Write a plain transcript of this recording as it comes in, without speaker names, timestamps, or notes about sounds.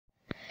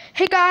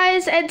Hey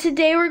guys, and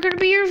today we're going to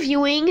be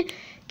reviewing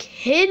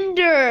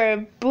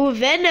Kinder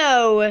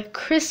Bueno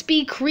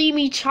Crispy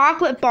Creamy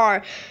Chocolate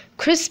Bar.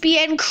 Crispy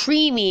and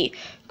creamy.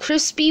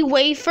 Crispy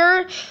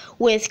wafer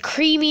with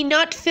creamy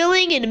nut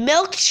filling and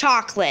milk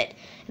chocolate.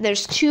 And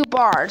there's 2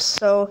 bars,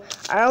 so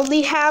I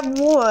only have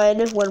one.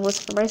 One was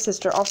for my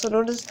sister, also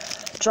known as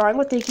Drawing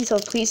with Nikki, so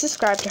please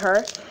subscribe to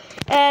her.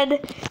 And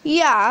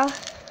yeah,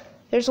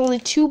 there's only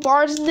 2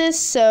 bars in this,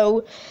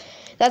 so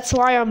that's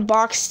why I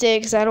unboxed it,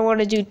 because I don't want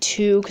to do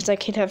 2, because I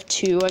can't have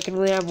 2. I can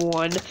only have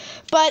 1.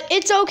 But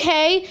it's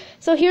okay.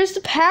 So here's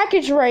the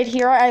package right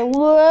here. I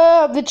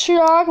love the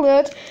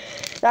chocolate.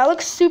 That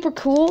looks super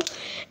cool.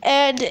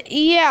 And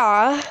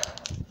yeah,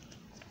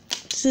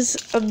 this is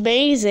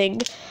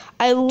amazing.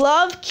 I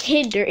love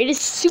Kinder. It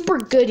is super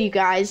good, you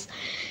guys.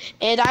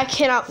 And I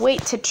cannot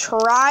wait to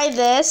try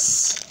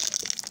this.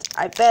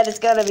 I bet it's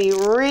going to be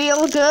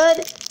real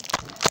good.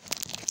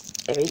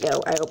 There you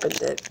go. I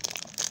opened it.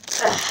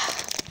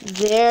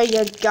 There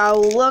you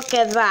go. Look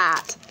at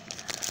that.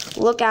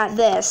 Look at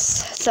this.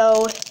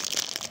 So,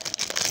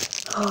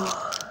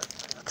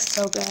 looks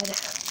so good.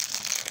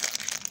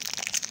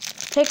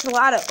 Takes a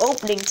lot of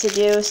opening to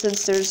do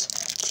since there's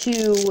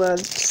 2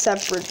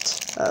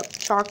 separate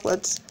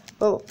chocolates.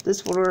 Oh,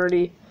 this one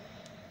already.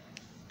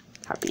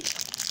 Happy.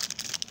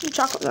 The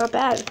chocolate's not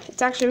bad.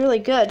 It's actually really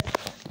good.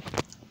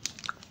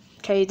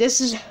 Okay, this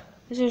is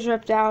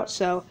ripped out.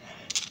 So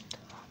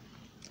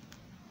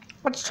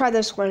let's try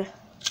this one.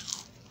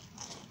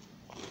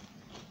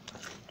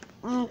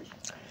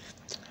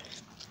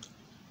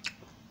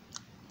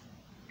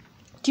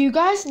 Do you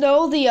guys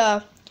know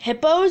the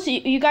hippos?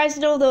 You guys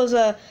know those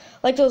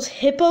like those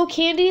hippo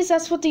candies?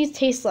 That's what these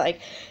taste like.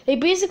 They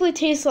basically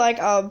taste like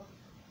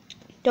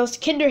those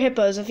Kinder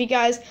Hippos. If you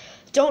guys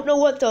don't know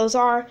what those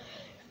are,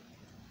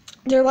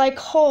 they're like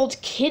called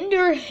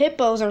Kinder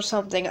Hippos or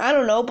something. I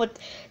don't know, but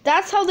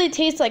that's how they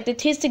taste like. They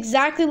taste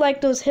exactly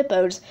like those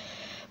hippos,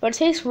 but it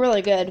tastes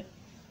really good.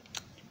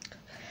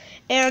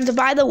 And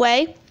by the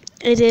way,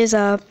 it is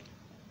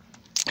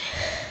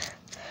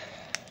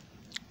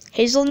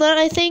hazelnut,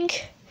 I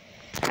think.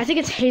 I think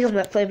it's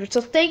hazelnut flavored.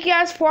 So thank you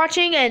guys for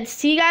watching, and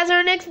see you guys in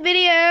our next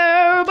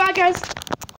video. Bye, guys.